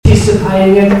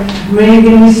anticipating it.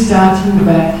 Megan is starting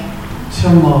back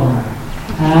tomorrow.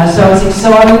 So it's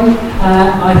exciting.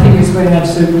 I think it's been an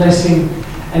absolute blessing,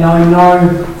 and I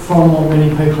know from what many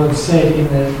people have said in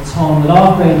the time that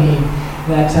I've been here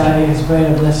that it has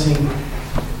been a blessing,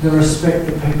 the respect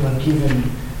that people have given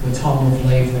the time of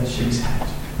leave that she's had.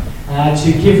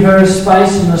 To give her a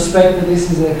space and respect that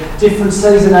this is a different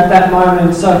season at that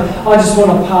moment. So I just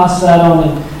want to pass that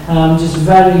on and just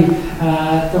value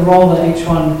the role that each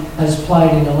one has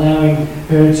played in allowing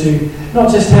her to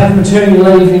not just have maternity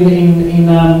leave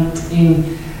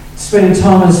in spending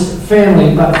time as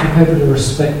family, but for people to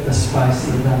respect the space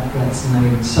that's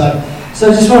needed. So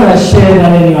I just want to share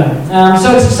that anyway.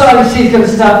 So it's exciting. She's going to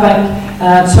start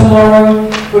back tomorrow.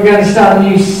 We're going to start a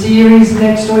new series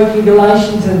next week in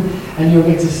Galatians, and you'll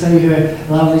get to see her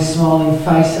lovely smiling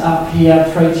face up here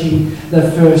preaching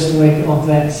the first week of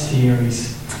that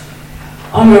series.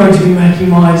 I'm going to be making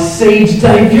my Siege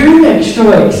debut next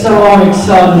week, so I'm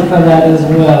excited for that as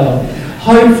well.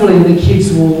 Hopefully the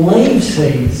kids will leave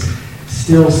Siege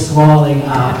still smiling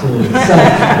afterwards. So,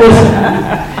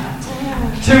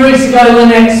 listen, 2 weeks ago,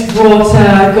 Lynette's brought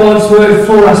God's Word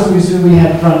for us because we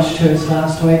had brunch church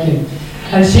last weekend.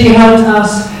 And she helped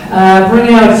us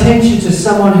bring our attention to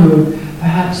someone who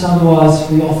perhaps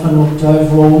otherwise we often looked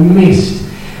over or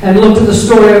missed, and looked at the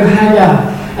story of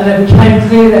Hagar, and it became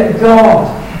clear that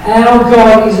our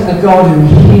God is a God who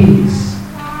hears,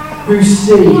 who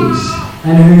sees,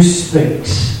 and who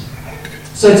speaks.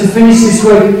 So to finish this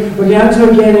week, we're going to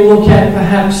again look at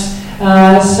perhaps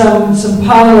some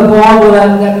part of the Bible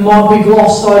that might be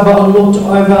glossed over and looked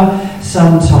over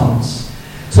sometimes.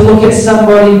 To look at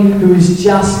somebody who is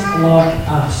just like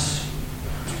us.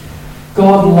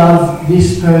 God loved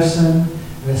this person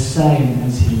the same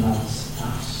as he loves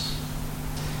us.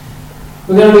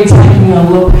 We're going to be taking a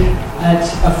look at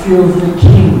a few of the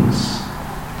kings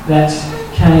that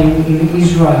came in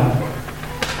Israel.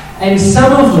 And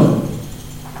some of them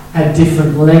had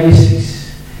different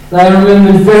legacies. They are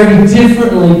remembered very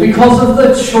differently because of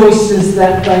the choices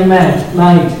that they made.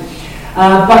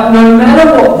 But no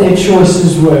matter what their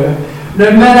choices were,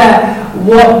 no matter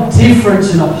what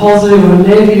difference in a positive or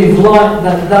negative light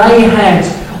that they had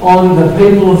on the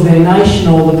people of their nation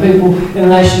or the people in the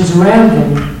nations around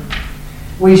them,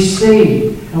 we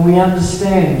see and we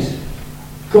understand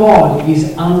God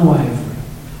is unwavering.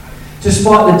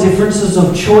 Despite the differences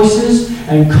of choices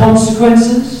and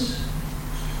consequences,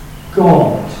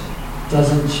 God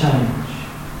doesn't change.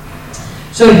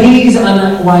 So he is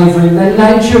unwavering. The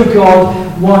nature of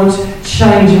God won't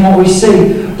change in what we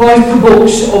see. Both the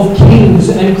books of Kings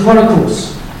and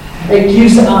Chronicles, it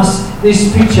gives us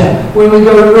this picture. When we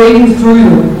go reading through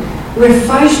them, we're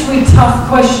faced with tough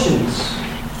questions.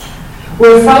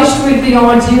 We're faced with the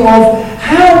idea of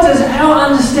how does our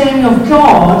understanding of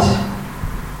God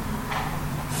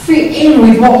fit in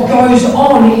with what goes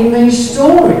on in these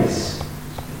stories?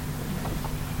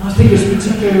 I think it's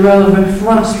particularly relevant for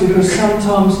us because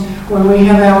sometimes when we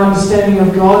have our understanding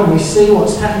of God and we see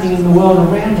what's happening in the world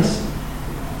around us,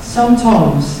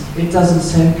 sometimes it doesn't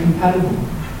seem compatible.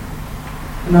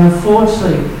 And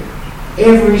unfortunately,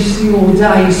 every single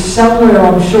day, somewhere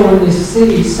I'm sure in this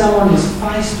city, someone is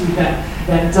faced with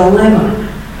that dilemma.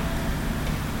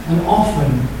 And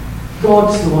often,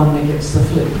 God's the one that gets the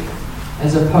flip,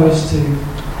 as opposed to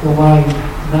the way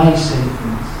they see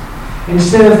things.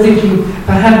 Instead of thinking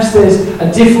perhaps there's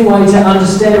a different way to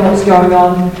understand what's going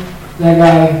on, they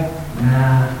go,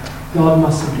 nah, God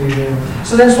mustn't be there.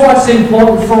 So that's why it's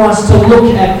important for us to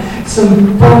look at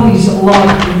some bodies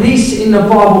like this in the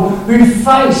Bible who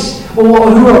face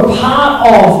or who are a part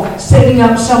of setting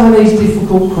up some of these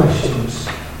difficult questions.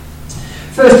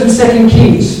 1st and 2nd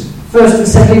Kings, 1st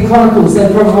and 2nd Chronicles,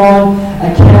 they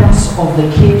provide accounts of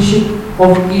the kingship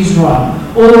of Israel,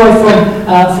 all the way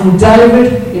from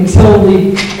David until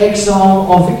the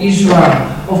exile of Israel.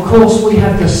 Of course, we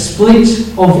have the split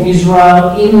of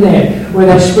Israel in there, where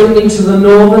they split into the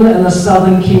northern and the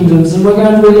southern kingdoms. And we're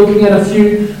going to be looking at a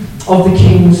few of the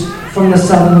kings from the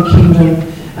southern kingdom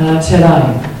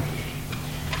today.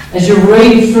 As you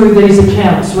read through these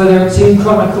accounts, whether it's in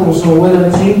Chronicles or whether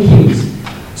it's in Kings,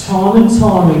 time and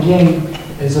time again,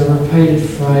 there's a repeated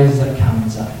phrase that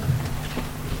comes up.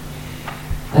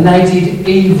 And they did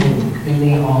evil in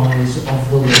the eyes of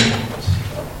the Lord.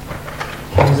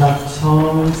 Comes up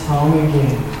time and time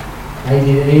again. They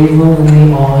did evil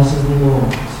in the eyes of the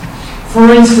Lord.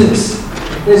 For instance,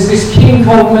 there's this king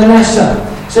called Manasseh.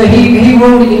 So he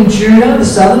ruled in Judah, the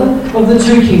southern of the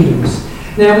two kingdoms.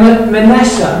 Now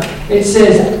Manasseh, it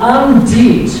says,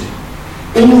 undid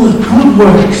all the good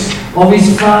works of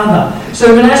his father.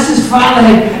 So Manasseh's father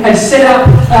had set up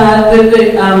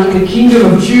the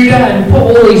kingdom of Judah and put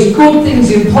all these good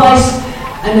things in place.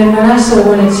 And then Manasseh,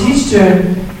 when it's his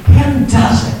turn, he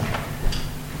undoes it.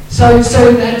 So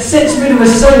that sets a bit of a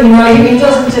scene. He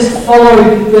doesn't just follow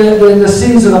the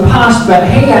sins of the past, but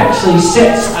he actually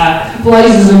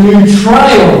blazes a new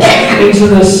trail into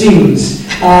the sins.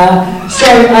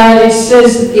 It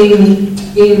says in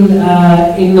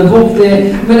the book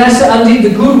there, Manasseh undid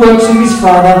the good works of his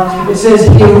father. It says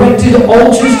he erected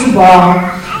altars to Baal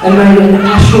and made an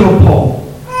Asherah pole.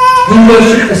 He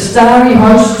worshipped the starry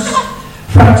hosts,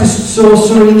 practiced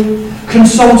sorcery,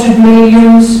 consulted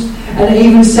mediums, and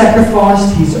even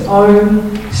sacrificed his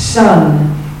own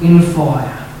son in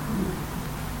fire.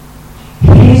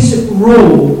 His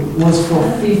rule was for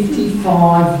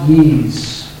 55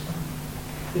 years.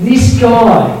 This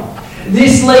guy,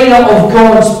 this leader of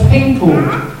God's people,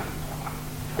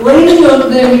 leading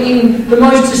them in the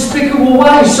most despicable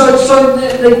way. So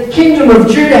the kingdom of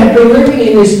Judah had been living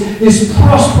in this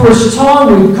prosperous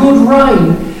time with good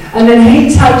rain, and then he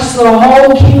takes the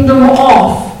whole kingdom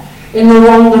off in the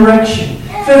wrong direction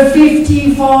for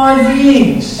 55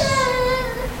 years.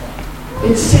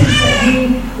 It says that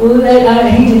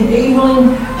he did evil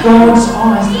in God's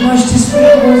eyes, the most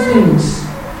despicable things.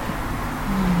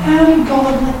 How did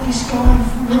God let this guy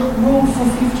rule for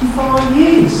 55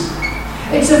 years?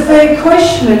 It's a fair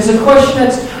question. It's a question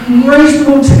that's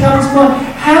reasonable to come to mind.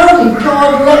 How did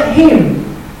God let him,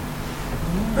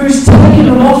 who's taken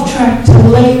him off track, to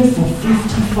lead for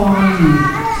 55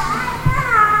 years?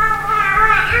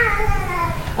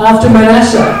 After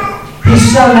Manasseh, his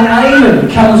son Amon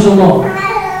comes along.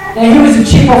 Now he was a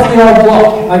chip off the old block,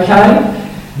 okay?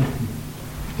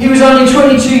 He was only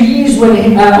 22 years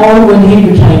old when he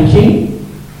became king.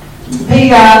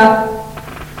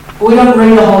 We don't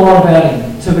read a whole lot about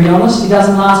him, to be honest. He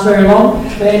doesn't last very long.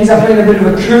 There ends up being a bit of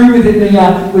a coup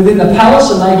within the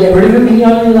palace, and they get rid of him. He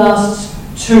only lasts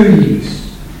 2 years.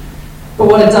 But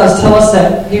what it does tell us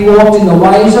that he walked in the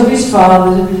ways of his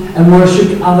father and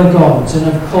worshipped other gods. And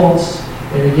of course,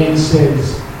 it again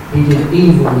says he did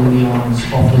evil in the eyes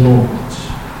of the Lord.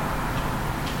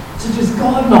 So does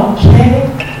God not care?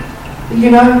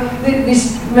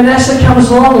 This Manasseh comes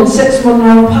along and sets him on the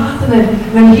wrong path, and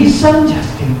then his son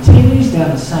just continues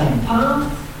down the same path.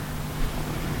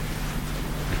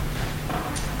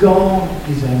 God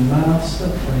is a master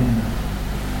planner.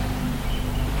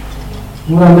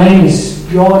 What I mean is,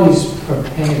 God is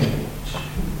prepared.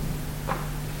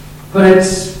 But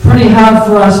it's pretty hard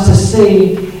for us to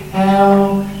see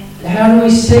how do we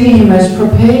see him as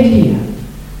prepared here?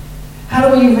 How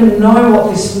do we even know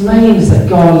what this means that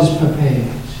God is prepared?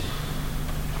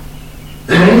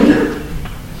 Me?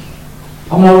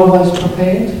 I'm not always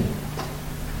prepared.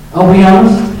 I'll be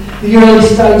honest. The early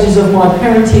stages of my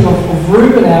parenting of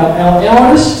Reuben, our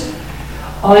eldest,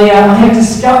 I have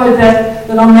discovered that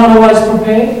I'm not always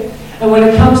prepared. And when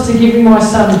it comes to giving my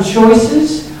son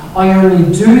choices, I only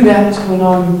do that when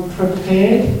I'm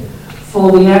prepared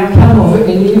for the outcome of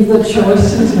any of the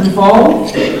choices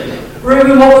involved.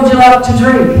 Reuben, what would you like to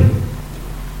drink?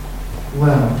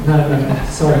 Well, no,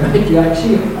 sorry, mate. You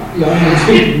only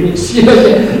drink mix. You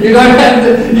don't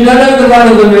have the run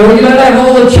of the mill. You don't have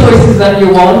all the choices that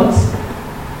you want.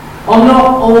 I'm not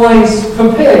always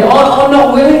prepared. I'm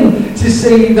not willing to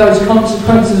see those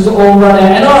consequences all run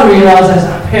out. And I realise as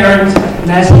a parent,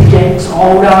 and as he gets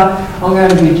older, I'm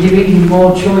going to be giving him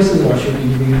more choices. Or I should be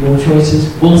giving him more choices.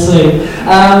 We'll see.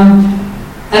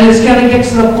 And it's going to get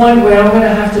to the point where I'm going to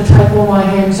have to take all my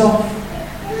hands off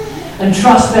and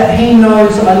trust that he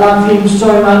knows I love him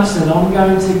so much that I'm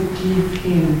going to give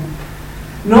him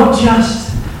not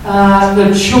just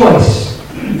the choice,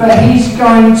 but he's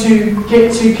going to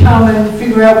get to come and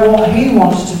figure out what he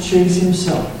wants to choose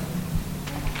himself.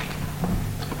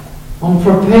 I'm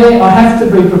prepared. I have to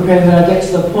be prepared that I get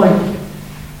to the point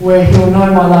where he'll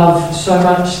know my love so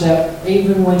much that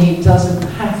even when he doesn't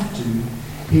have to,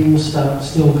 he will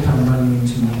still come running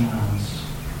into my arms.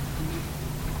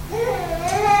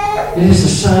 It is the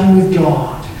same with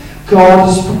God. God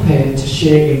is prepared to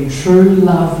share in true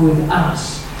love with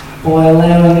us by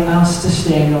allowing us to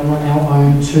stand on our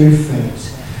own 2 feet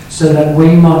so that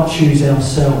we might choose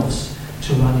ourselves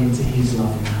to run into his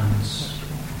loving arms.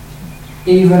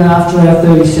 Even after our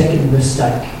 32nd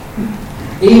mistake,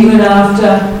 even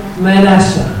after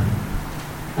Manasseh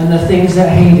and the things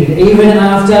that he did, even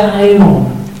after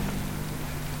Amon,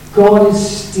 God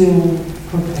is still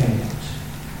prepared.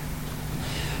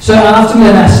 So after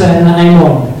Manasseh and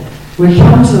Amon, we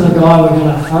come to the guy we're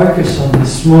going to focus on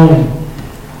this morning,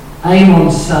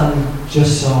 Amon's son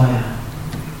Josiah.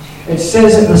 It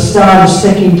says at the start of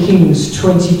 2 Kings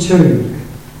 22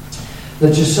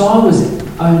 that Josiah was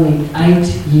only 8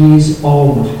 years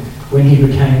old when he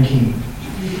became king.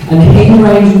 And he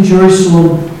reigned in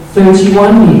Jerusalem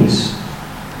 31 years.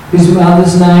 His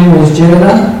mother's name was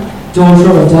Jedidah, daughter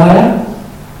of Adaiah.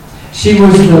 She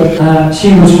was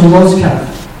from Lozkath.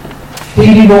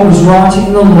 He did what was right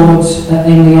in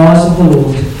the eyes of the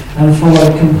Lord, and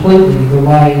followed completely the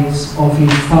ways of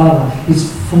his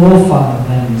forefather,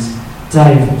 that is,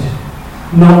 David,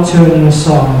 not turning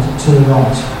aside to the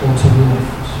right or to the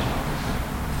left.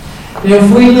 Now, if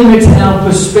we limit our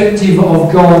perspective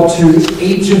of God to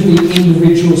each of the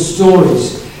individual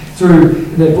stories through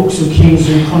the books of Kings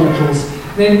and Chronicles,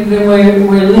 then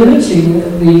we're limiting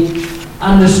the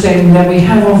understanding that we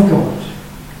have of God.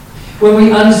 When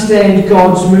we understand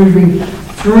God's moving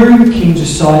through King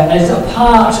Josiah as a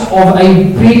part of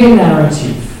a bigger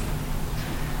narrative,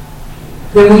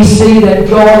 then we see that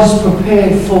God is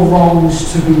prepared for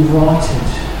wrongs to be righted.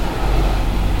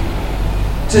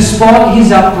 Despite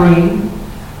his upbringing,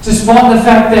 despite the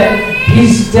fact that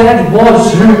his dad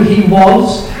was who he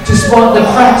was, despite the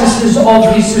practices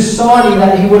of his society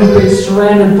that he would have been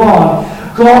surrounded by,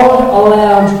 God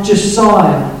allowed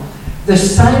Josiah the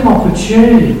same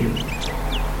opportunity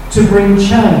to bring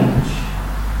change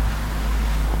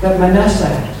that Manasseh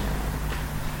had.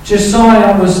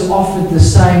 Josiah was offered the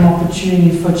same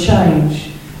opportunity for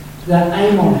change that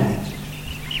Amon had.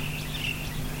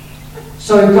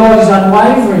 So God is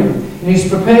unwavering in his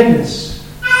preparedness.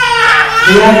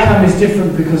 The outcome is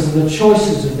different because of the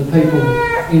choices of the people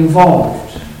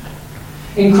involved.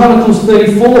 In Chronicles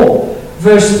 34,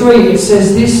 verse 3, it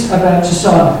says this about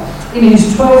Josiah. In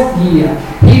his 12th year,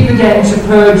 he began to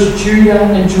purge Judah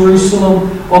and Jerusalem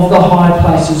of the high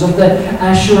places, of the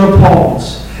Asherah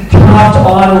poles, carved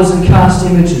idols and cast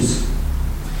images.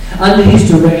 Under his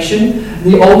direction,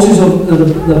 the altars of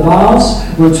the Baals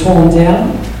were torn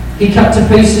down. He cut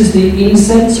to pieces the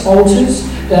incense altars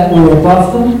that were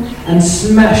above them and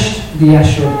smashed the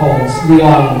Asherah poles, the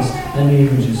idols and the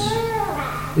images.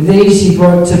 These he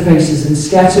broke to pieces and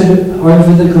scattered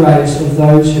over the graves of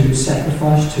those who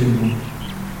sacrificed to him.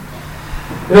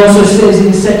 It also says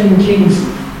in 2 Kings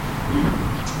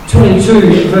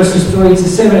 22, verses 3 to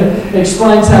 7, it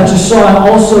explains how Josiah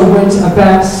also went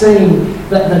about seeing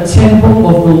that the temple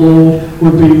of the Lord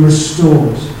would be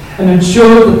restored, and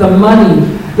ensured that the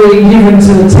money being given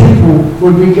to the temple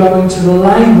would be going to the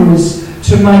labourers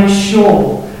to make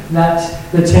sure that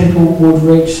the temple would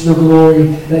reach the glory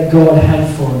that God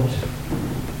had for it.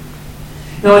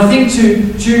 Now, I think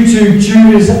due to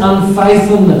Judah's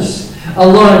unfaithfulness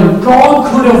alone, God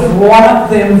could have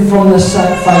wiped them from the face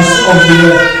of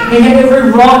the earth. He had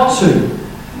every right to.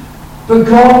 But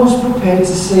God was prepared to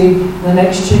see the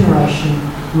next generation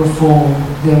reform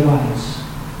their ways.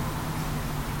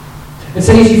 It's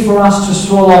easy for us to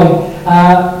swallow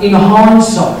in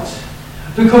hindsight,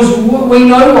 because we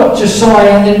know what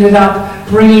Josiah ended up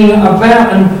bringing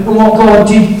about and what God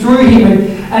did through him.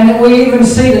 And we even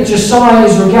see that Josiah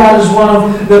is regarded as one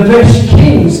of the best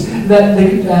kings that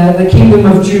the kingdom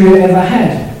of Judah ever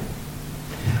had.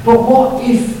 But what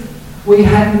if we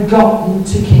hadn't gotten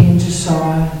to King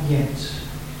Josiah yet?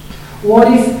 What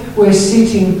if we're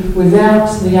sitting without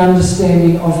the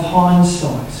understanding of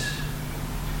hindsight?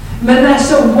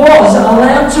 Manasseh was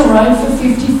allowed to reign for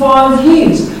 55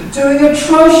 years, doing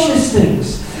atrocious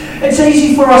things. It's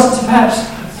easy for us to perhaps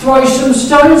throw some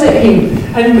stones at him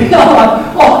and be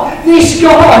like, oh, this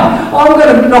guy, I'm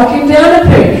going to knock him down a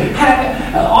peg.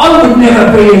 I would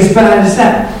never be as bad as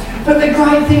that. But the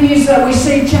great thing is that we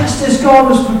see just as God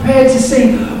was prepared to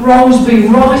see wrongs be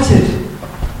righted,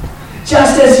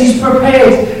 just as he's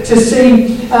prepared to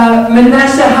see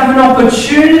Manasseh have an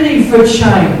opportunity for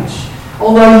change,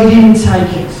 although he didn't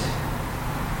take it.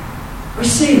 We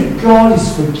see that God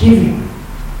is forgiving.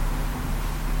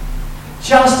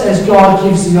 Just as God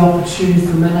gives the opportunity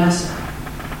for Manasseh,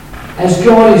 as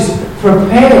God is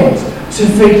prepared to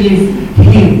forgive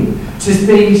him, to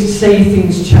see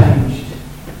things changed.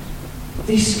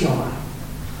 This guy,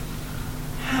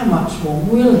 how much more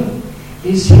willing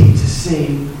is he to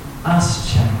see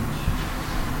us change?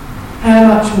 How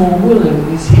much more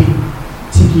willing is he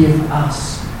to give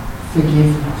us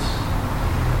forgiveness?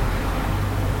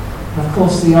 Of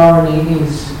course, the irony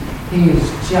is, he is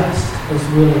just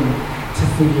as willing to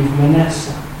forgive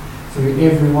Manasseh through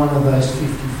every one of those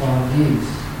 55 years,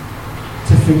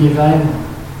 to forgive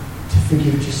Amon, to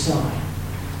forgive Josiah,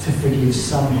 to forgive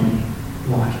somebody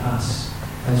like us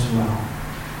as well.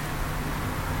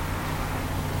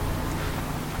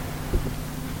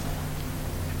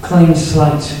 Clean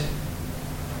slate.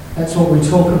 That's what we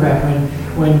talk about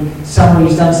when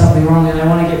somebody's done something wrong and they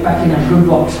want to get back in a good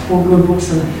books,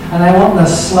 and they want the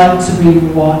slate to be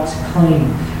wiped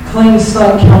clean. Clean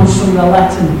slate comes from the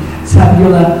Latin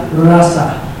tabula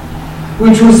rasa,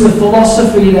 which was the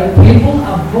philosophy that people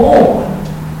are born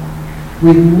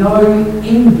with no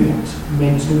inbuilt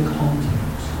mental content.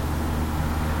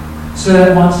 So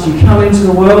that once you come into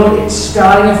the world, it's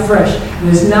starting afresh.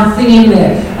 There's nothing in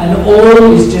there, and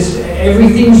all is just,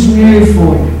 everything's new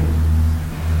for you.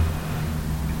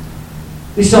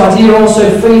 This idea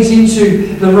also feeds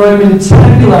into the Roman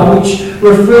tabula, which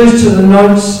refers to the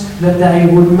notes that they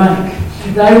would make.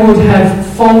 They would have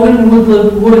folded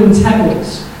wooden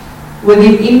tablets where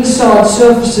the inside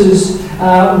surfaces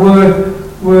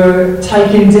were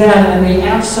taken down and the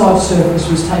outside surface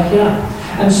was taken up.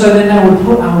 And so then they would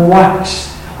put a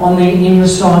wax on the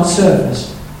inside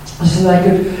surface, so they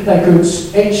could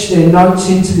etch their notes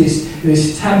into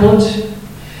this tablet.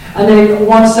 And then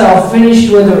once they were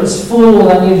finished, whether it was full or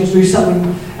they needed to do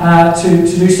something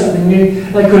to do something new,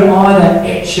 they could either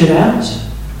etch it out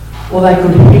or they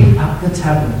could heat up the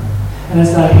tablet. And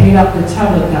as they heat up the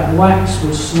tablet, that wax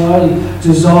would slowly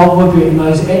dissolve a bit and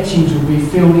those etchings would be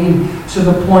filled in to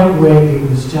the point where it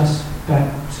was just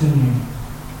back to new.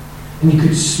 And you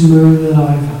could smooth it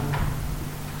over.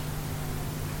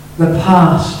 The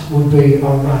past would be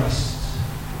erased.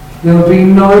 There would be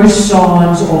no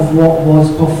signs of what was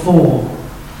before.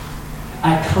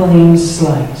 A clean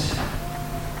slate.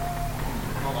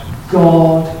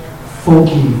 God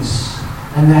forgives,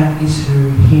 and that is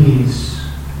who He is.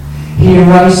 He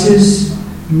erases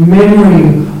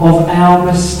memory of our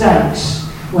mistakes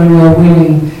when we are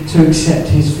willing to accept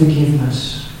His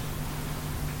forgiveness.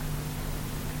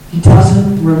 He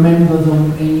doesn't remember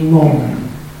them anymore.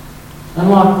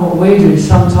 Unlike what we do,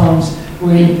 sometimes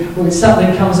when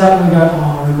something comes up and we go,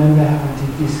 oh, I remember how I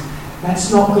did this.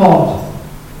 That's not God.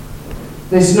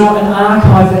 There's not an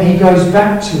archive that He goes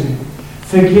back to.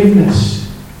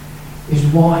 Forgiveness is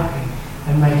wiping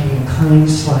and making a clean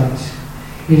slate.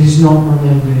 It is not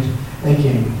remembered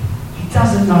again. He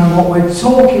doesn't know what we're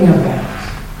talking about.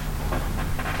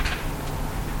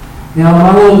 Now,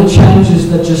 among all the changes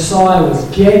that Josiah was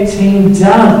getting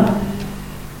done,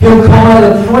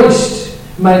 Hilkiah the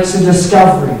priest makes a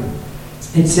discovery.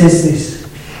 It says this.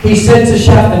 He said to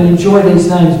Shaphan, enjoy these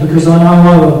names because I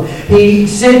know I will. He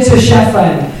said to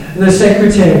Shaphan, the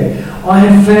secretary, I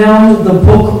have found the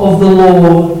book of the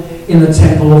law in the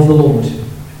temple of the Lord.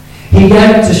 He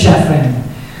gave it to Shaphan,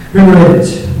 who read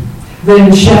it.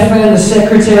 Then Shaphan the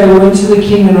secretary went to the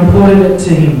king and reported it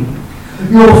to him.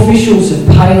 Your officials have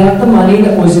paid out the money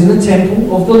that was in the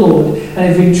temple of the Lord and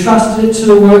have entrusted it to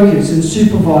the workers and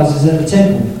supervisors at the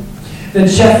temple. Then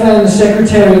Shaphan the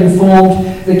secretary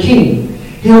informed the king,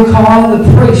 Hilkiah the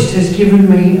priest has given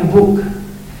me a book.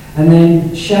 And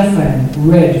then Shaphan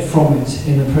read from it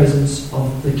in the presence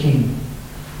of the king.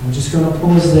 I'm just going to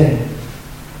pause there.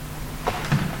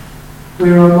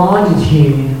 We're reminded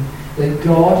here that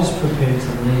God is prepared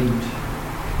to lead.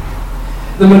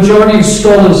 The majority of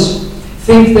scholars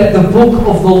think that the book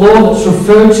of the law that's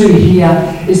referred to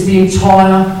here is the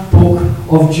entire book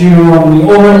of Deuteronomy,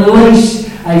 or at least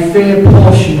a fair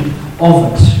portion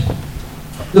of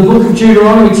it. The book of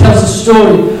Deuteronomy tells the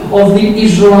story of the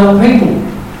Israelite people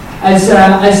as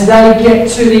they get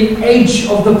to the edge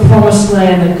of the promised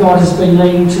land that God has been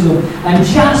leading to them. And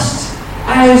just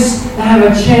as they have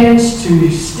a chance to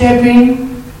step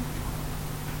in,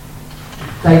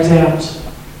 they doubt.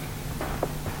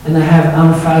 And they have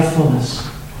unfaithfulness.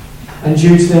 And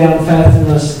due to their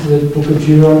unfaithfulness, the book of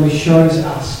Deuteronomy shows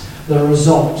us the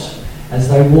result as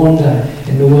they wander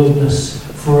in the wilderness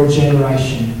for a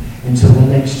generation until the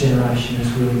next generation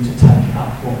is willing to take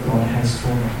up what God has for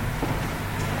them.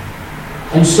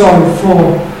 And so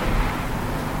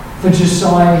for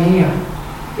Josiah here,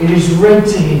 it is read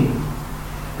to him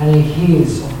and he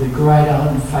hears of the greater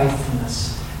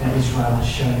unfaithfulness that Israel has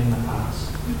shown in the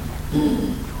past.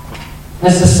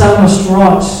 As the psalmist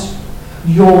writes,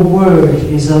 your word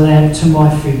is a lamp to my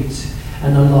feet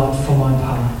and a light for my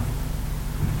path.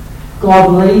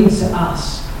 God leads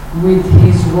us with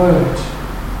His word.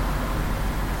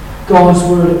 God's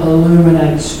word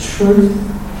illuminates truth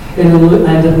and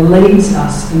it leads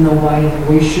us in the way that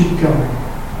we should go.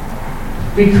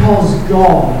 Because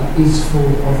God is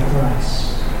full of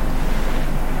grace.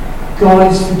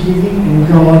 God is forgiving and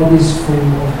God is full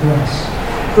of grace.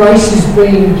 Grace is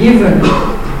being given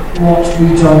what we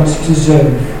don't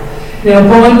deserve. Now,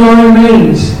 by no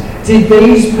means did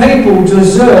these people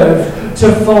deserve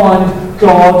to find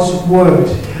God's word,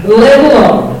 let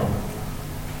alone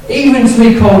even to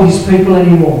be called His people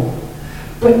anymore.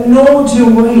 But nor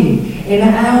do we in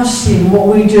our sin, what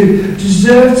we do,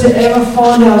 deserve to ever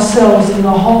find ourselves in the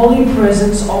holy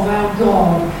presence of our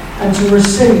God and to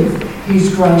receive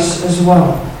His grace as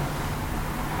well.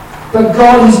 But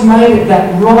God has made it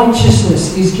that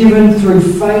righteousness is given through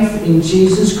faith in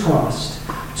Jesus Christ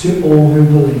to all who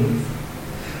believe.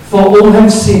 For all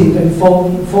have sinned and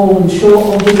fallen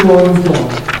short of the glory of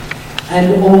God,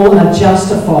 and all are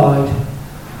justified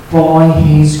by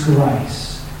His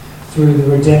grace through the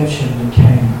redemption that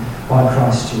came by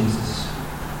Christ Jesus.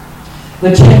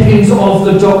 The champions of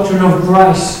the doctrine of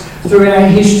grace throughout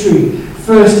history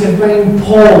first have been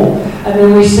Paul, and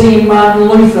then we see Martin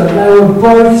Luther. They were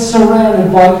both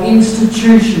surrounded by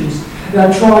institutions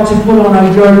that tried to put on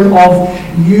a yoke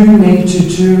of, you need to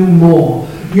do more.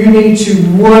 You need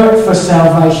to work for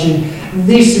salvation.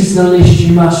 This is the list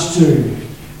you must do.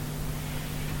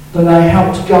 But they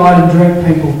helped guide and direct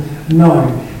people.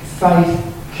 No, faith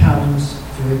comes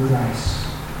through grace.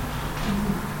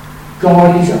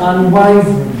 God is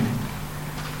unwavering.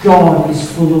 God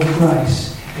is full of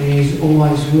grace, and He is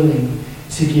always willing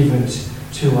to give it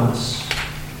to us.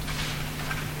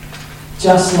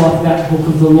 Just like that book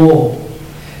of the law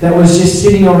that was just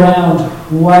sitting around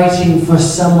waiting for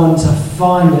someone to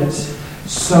find it,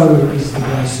 so is the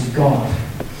grace of God.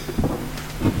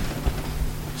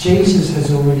 Jesus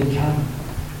has already come.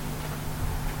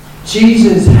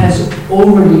 Jesus has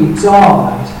already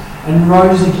died and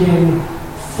rose again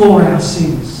for our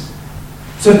sins,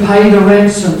 to pay the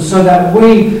ransom so that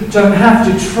we don't have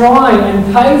to try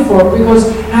and pay for it,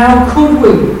 because how could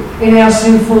we in our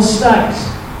sinful state?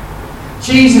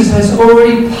 Jesus has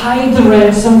already paid the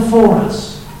ransom for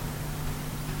us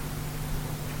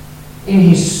in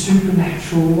His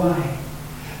supernatural way.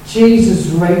 Jesus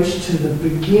reached to the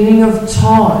beginning of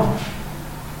time.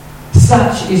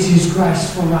 Such is His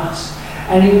grace for us.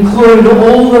 And He included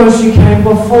all those who came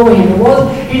before Him.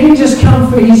 He didn't just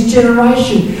come for His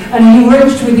generation. And He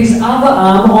reached with His other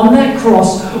arm on that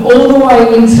cross all the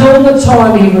way until the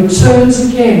time He returns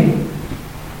again.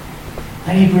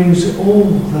 And He brings all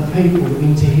the people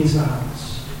into His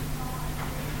arms.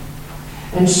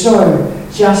 And so,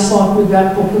 just like with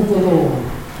that book of the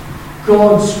law,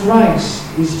 God's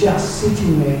grace is just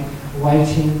sitting there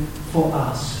waiting for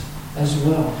us as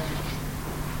well.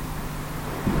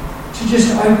 To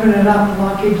just open it up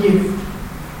like a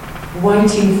gift,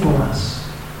 waiting for us.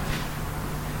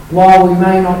 While we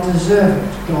may not deserve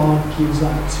it, God gives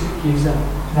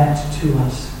up that to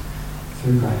us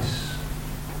through grace.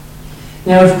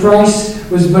 Now, if grace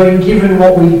was being given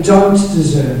what we don't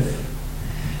deserve,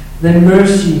 then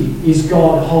mercy is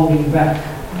God holding back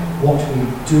what we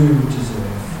do deserve.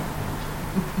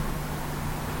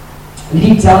 And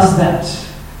He does that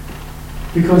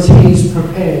because He is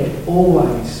prepared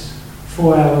always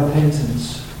for our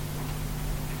repentance.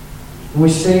 And we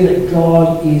see that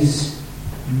God is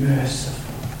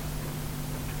merciful.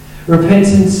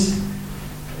 Repentance,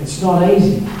 it's not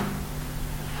easy.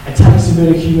 It takes a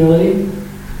bit of humility.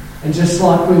 And just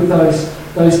like with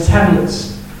those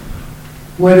tablets,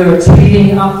 whether it's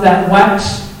heating up that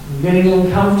wax, getting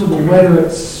uncomfortable, whether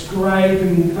it's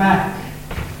scraping back,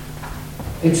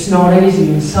 it's not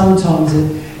easy, and sometimes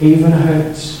it even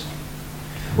hurts.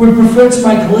 We prefer to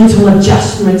make little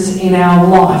adjustments in our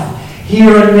life,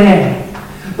 here and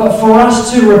there. But for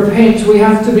us to repent, we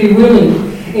have to be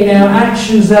willing in our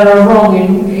actions that are wrong,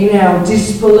 in our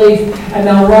disbelief and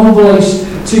our wrong beliefs,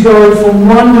 to go from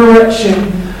one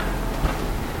direction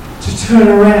to turn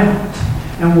around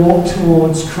and walk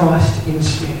towards Christ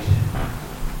instead.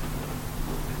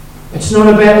 It's not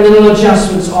about little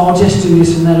adjustments. Oh, I'll just do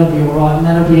this and that'll be alright and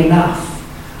that'll be enough.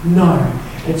 No,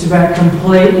 it's about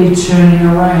completely turning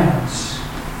around.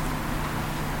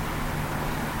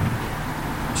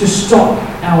 To stop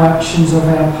our actions of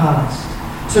our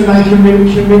past. To make a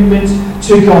commitment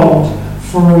to God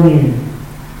for anew.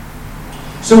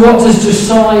 So what does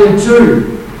Josiah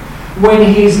do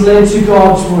when he's led to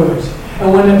God's word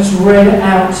and when it's read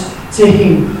out to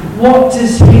him? What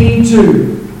does he do?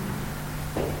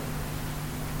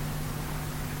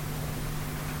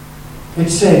 It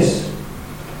says,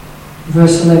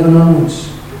 verse 11 onwards,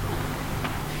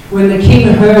 when the king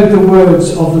heard the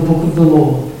words of the book of the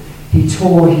law, he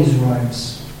tore his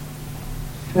robes.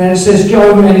 And it says,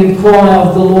 go and inquire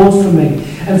of the Lord for me,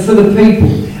 and for the people,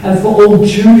 and for all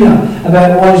Judah,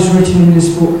 about what is written in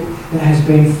this book that has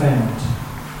been found.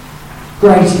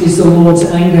 Great is the Lord's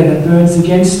anger that burns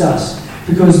against us,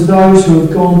 because those who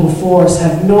have gone before us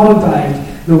have not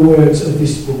obeyed the words of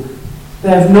this book. They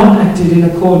have not acted in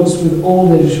accordance with all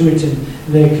that is written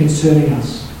there concerning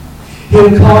us.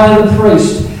 Hilkiah the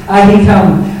priest,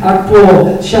 Ahikam,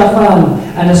 Akbor, Shaphan,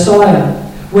 and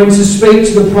Asaiah went to speak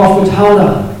to the prophet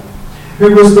Huldah,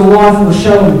 who was the wife of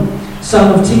Shallum,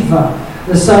 son of Tikvah,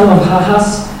 the son of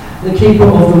Ahaz, the keeper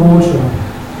of the wardrobe.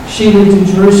 She lived in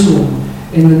Jerusalem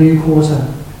in the new quarter.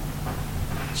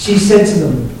 She said to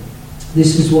them,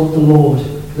 "This is what the Lord,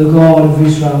 the God of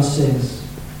Israel, says.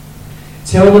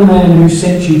 Tell the man who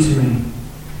sent you to me,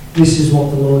 this is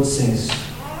what the Lord says.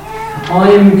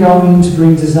 I am going to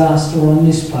bring disaster on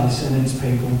this place and its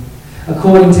people,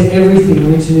 according to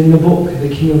everything written in the book the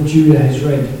king of Judah has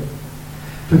read.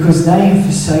 Because they have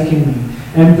forsaken me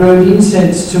and burned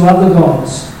incense to other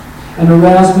gods, and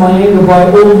aroused my anger by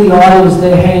all the idols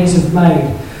their hands have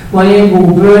made. My anger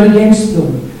will burn against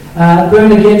them,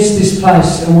 burn against this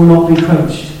place, and will not be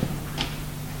quenched.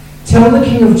 Tell the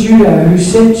king of Judah who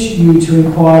sent you to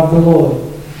inquire of the Lord,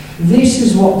 this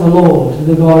is what the Lord,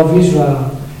 the God of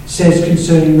Israel, says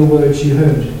concerning the words you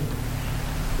heard.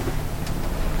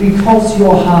 Because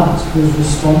your heart was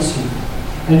responsive,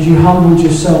 and you humbled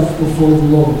yourself before the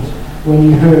Lord when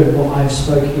you heard what I have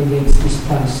spoken against this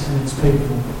place and its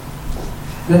people,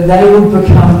 that they would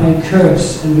become a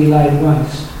curse and be laid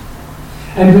waste.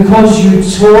 And because you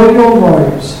tore your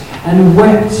robes and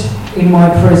wept in my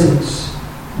presence,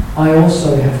 I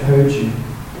also have heard you,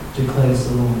 declares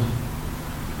the Lord.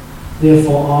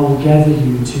 Therefore I will gather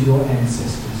you to your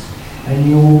ancestors, and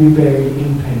you will be buried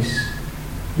in peace.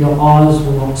 Your eyes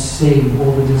will not see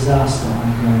all the disaster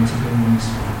I'm going to bring on this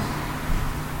place."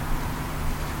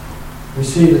 We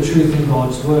see the truth in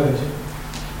God's word.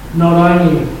 Not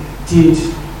only did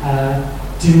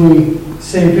we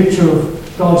see a picture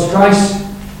of God's grace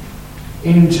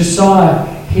in Josiah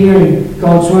hearing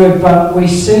God's word, but we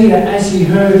see that as he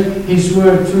heard his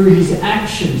word through his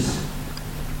actions,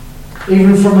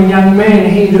 even from a young man,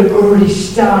 he had already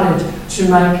started to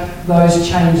make those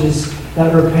changes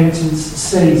that repentance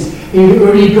sees. He had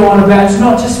already gone about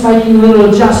not just making little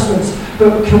adjustments,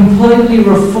 but completely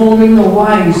reforming the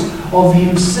ways of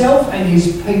himself and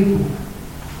his people.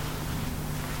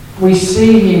 We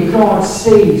see here God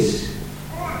sees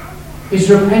his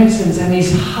repentance and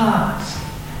his heart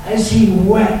as he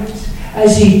wept,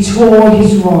 as he tore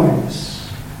his robes.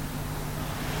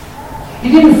 He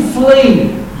didn't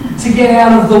flee to get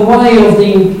out of the way of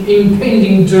the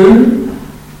impending doom.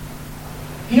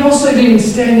 He also didn't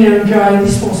stand there and go,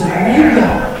 this wasn't me,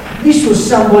 God. This was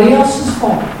somebody else's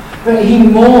fault. But he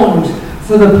mourned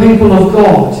for the people of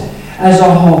God as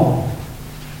a whole.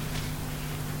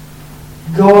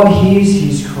 God hears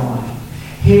his cry.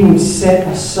 He would set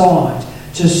aside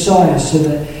Josiah so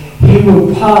that he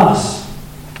would pass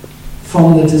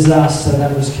from the disaster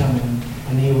that was coming,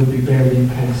 and he would be buried in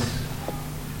peace.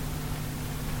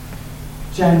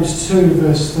 James 2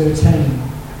 verse 13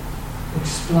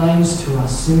 explains to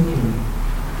us simply,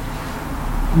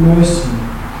 mercy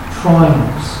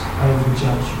triumphs over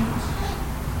judgment.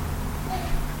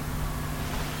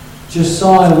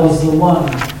 Josiah was the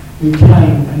one who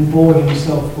came and bore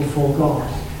himself before God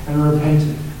and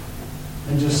repented,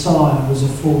 and Josiah was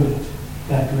afforded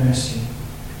that mercy.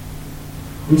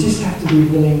 We just have to be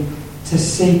willing to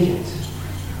seek it.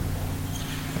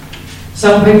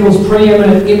 Some people's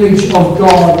preeminent image of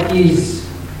God is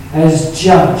as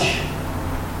judge,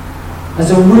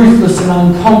 as a ruthless and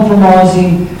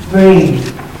uncompromising being.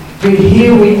 But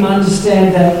here we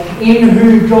understand that in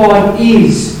who God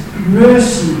is,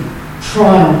 mercy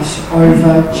triumphs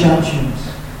over judgment.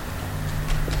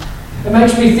 It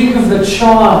makes me think of the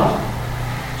child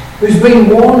who's been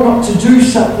warned not to do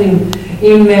something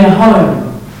in their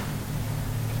home,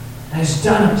 has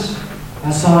done it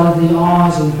outside of the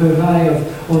eyes and purvey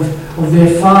of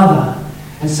their father,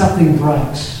 and something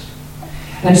breaks.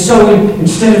 And so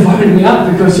instead of opening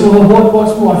up because,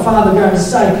 what's my father going to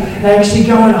say, they actually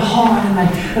go and hide,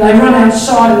 and they run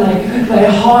outside and they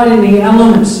hide in the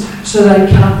elements so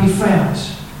they can't be found.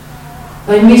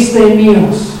 They miss their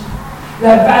meals. They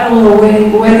battle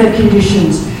the weather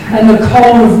conditions and the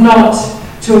cold of night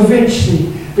to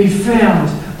eventually be found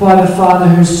by the Father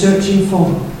who's searching for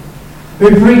them,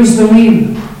 who brings them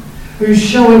in, who's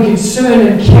showing concern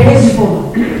and cares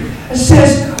for them. It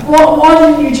says, why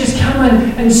didn't you just come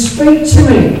and speak to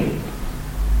me?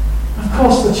 Of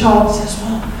course the child says,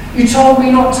 well, you told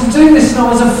me not to do this, and I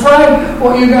was afraid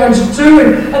what you're going to do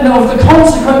and of the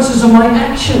consequences of my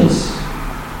actions.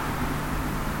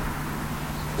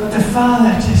 But the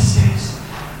Father just says,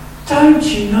 don't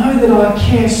you know that I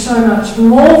care so much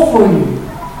more for you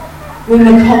than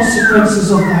the consequences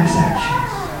of those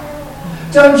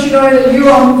actions? Don't you know that you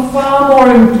are far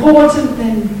more important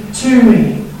than to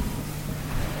me?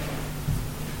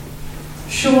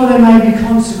 Sure, there may be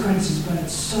consequences, but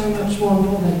it's so much more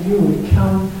important that you would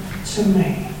come to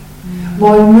me.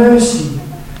 My mercy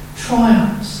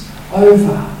triumphs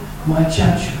over my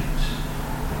judgment.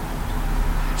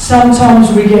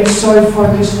 Sometimes we get so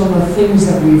focused on the things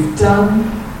that we've done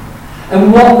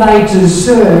and what they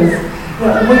deserve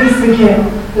that we forget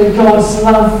that God's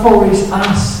love for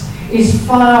us is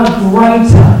far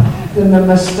greater than the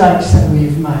mistakes that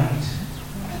we've made.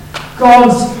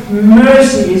 God's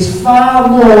mercy is far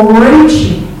more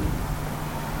reaching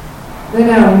than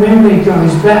our memory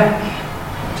goes back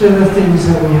to the things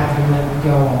that we haven't let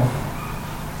go of.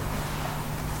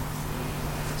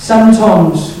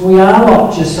 Sometimes we are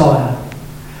like Josiah,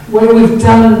 where we've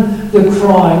done the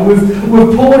crime,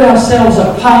 we've pulled ourselves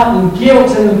apart in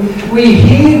guilt, and we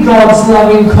hear God's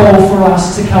loving call for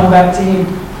us to come back to Him,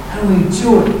 and we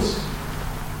do it.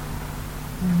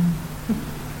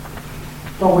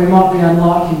 But we might be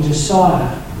unlike in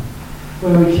Josiah,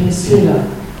 where we consider,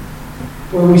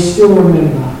 where we still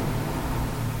remember,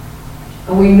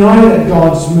 and we know that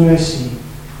God's mercy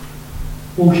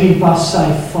will keep us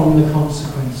safe from the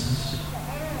consequences.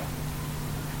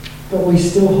 But we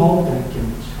still hold that guilt.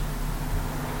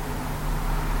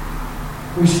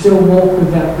 We still walk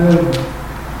with that burden.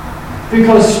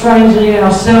 Because strangely in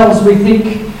ourselves we think,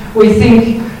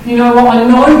 you know what, I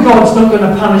know God's not going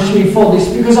to punish me for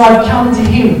this because I've come to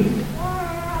Him.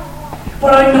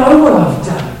 But I know what I've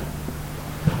done.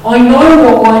 I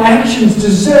know what my actions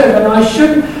deserve, and I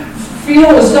shouldn't feel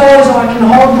as though I can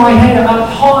hold my head up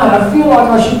high. I feel like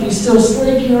I should be still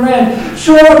sneaking around.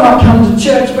 Sure, I might come to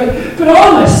church, but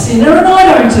I'm a sinner and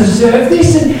I don't deserve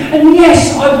this. And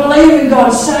yes, I believe in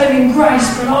God's saving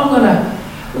grace, but I'm going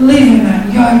to live in that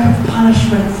yoke of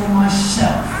punishment for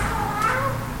myself.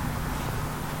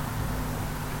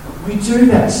 We do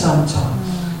that sometimes.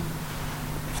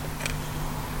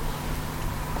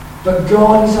 But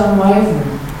God is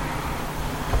unwavering.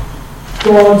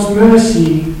 God's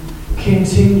mercy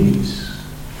continues.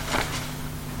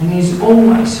 And He's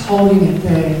always holding it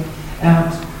there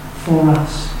out for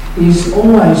us. He's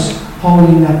always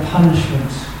holding that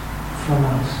punishment from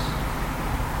us.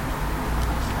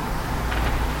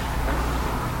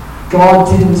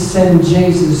 God didn't send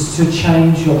Jesus to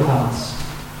change your past.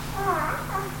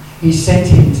 He sent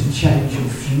Him to change your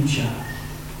future.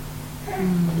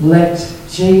 Let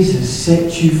Jesus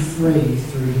set you free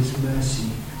through His mercy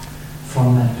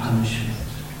from that punishment.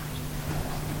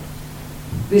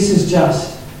 This is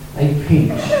just a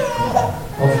pinch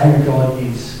of who God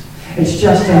is. It's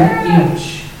just an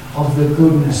inch of the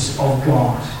goodness of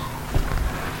God.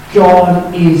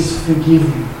 God is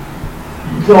forgiving.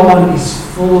 God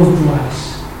is full of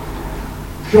grace.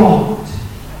 God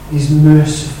is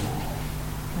merciful.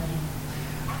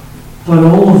 But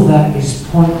all of that is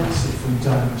pointless if we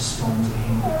don't respond to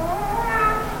Him.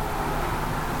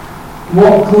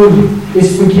 What good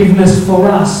is forgiveness for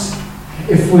us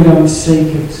if we don't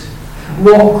seek it?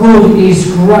 What good is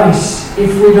grace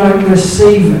if we don't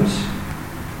receive it?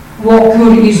 What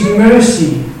good is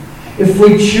mercy if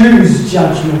we choose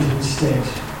judgment instead?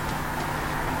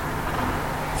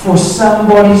 For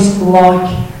somebody's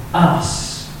like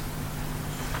us.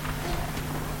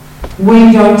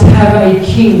 We don't have a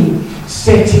king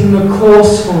setting the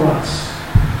course for us.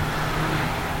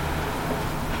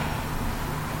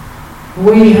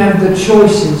 We have the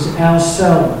choices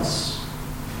ourselves.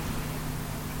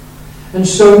 And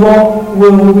so what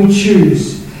will we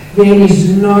choose? There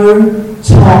is no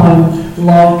time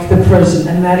like the present,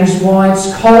 and that is why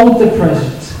it's called the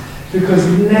present, because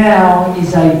now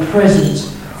is a present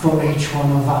for each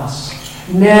one of us.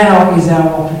 Now is our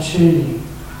opportunity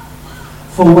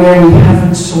for where we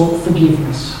haven't sought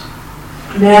forgiveness.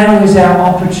 Now is our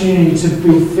opportunity to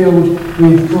be filled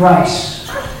with grace.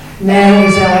 Now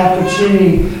is our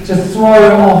opportunity to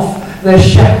throw off the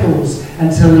shackles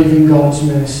and to live in God's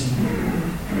mercy.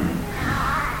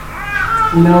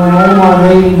 You know, in all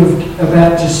my reading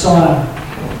about Josiah,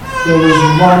 there was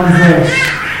one verse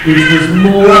which was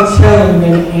more telling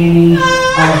than any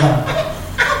other.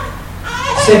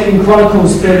 2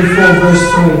 Chronicles 34 verse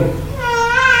 3.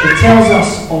 It tells us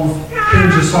of King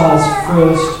Josiah's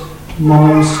first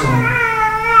milestone.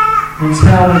 And it's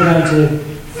how we're going to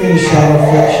finish our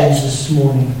reflections this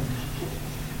morning.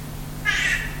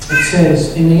 It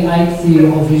says, in the 8th year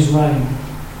of his reign,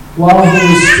 while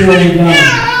he was still young,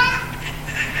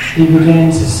 he began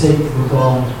to seek the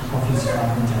God of his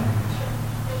father David.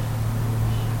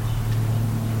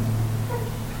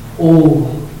 All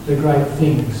the great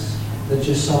things that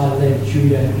Josiah led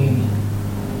Judah in,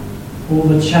 all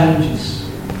the changes,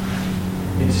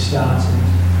 it started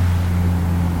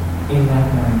in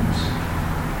that moment.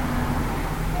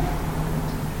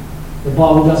 The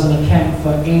Bible doesn't account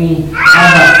for any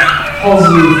other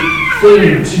positive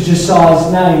thing to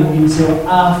Josiah's name until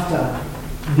after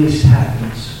this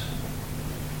happens.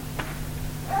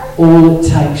 All it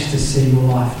takes to see your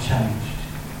life changed,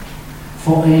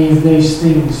 for any of these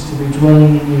things to be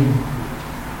dwelling in you,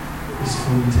 is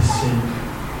for you to seek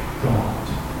God.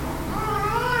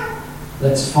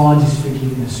 Let's find His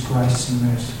forgiveness, grace and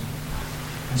mercy,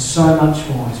 and so much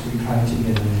more as we pray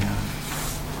together now.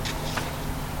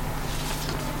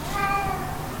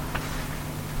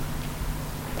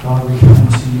 God, we come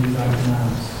to you with open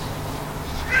arms.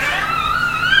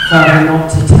 Father, not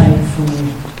to take from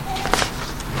you,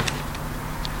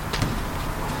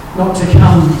 not to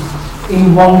come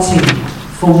in wanting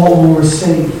for what we'll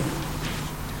receive,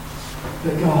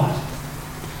 but God,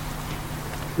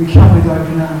 we come with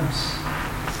open arms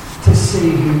to see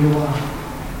who you are,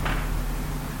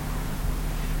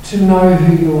 to know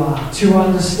who you are, to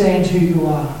understand who you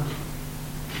are.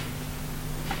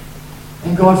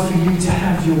 And God, for you to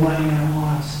have your way in our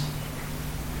lives.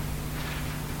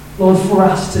 Lord, for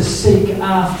us to seek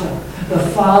after the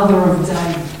Father of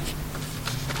David,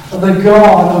 the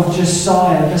God of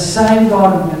Josiah, the same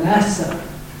God of Manasseh,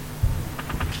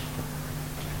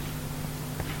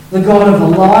 the God of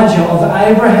Elijah, of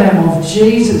Abraham, of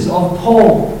Jesus, of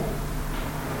Paul.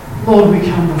 Lord, we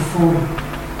come before you.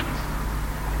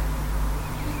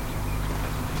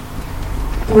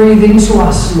 Breathe into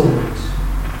us, Lord,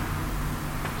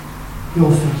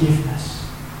 your forgiveness.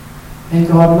 And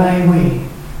God, may we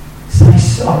say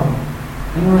sorry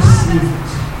and receive it.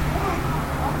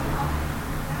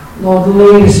 Lord,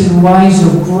 lead us in ways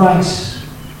of grace.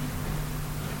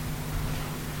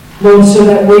 Lord, so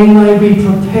that we may be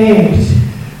prepared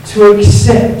to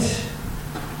accept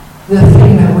the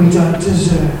thing that we don't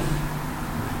deserve.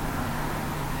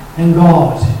 And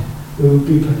God, we will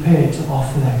be prepared to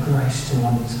offer that grace to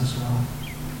others as well.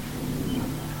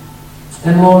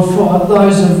 And Lord, for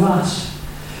those of us,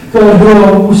 God, who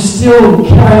are still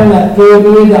carrying that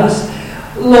burden with us,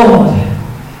 Lord,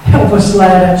 help us lay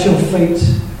it at your feet.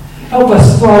 Help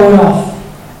us throw it off.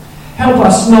 Help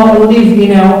us not live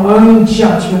in our own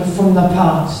judgment from the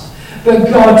past, but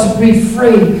God, to be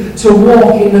free to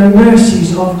walk in the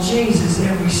mercies of Jesus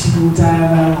every single day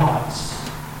of our lives.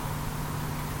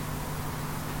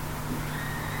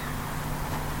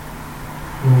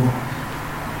 Lord,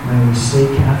 may we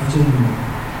seek after you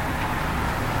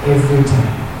every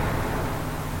day,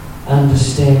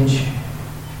 understand you,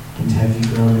 and have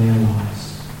you grow in our lives.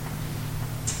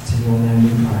 It's in your name we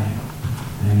pray.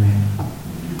 Amen.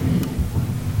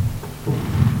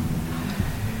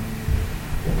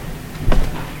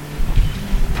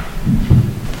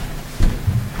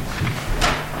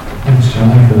 Thanks,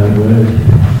 John, for that word.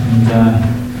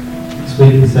 And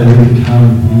speak as though we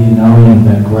come here knowing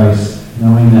that grace,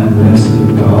 knowing that mercy of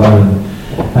God,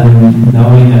 and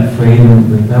knowing that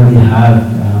freedom that we have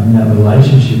in that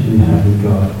relationship we have with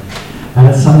God. And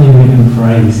it's something we can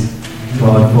praise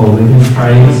God for. We can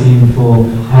praise Him for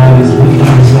how He's lifted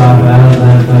us up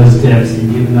out of those depths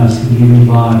and given us new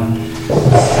life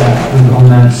on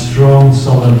that strong,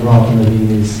 solid rock that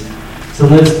He is. So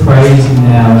let's praise Him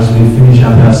now as we finish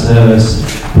up our service.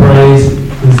 Praise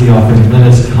is the offering. Let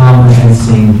us come and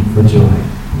sing for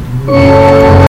joy.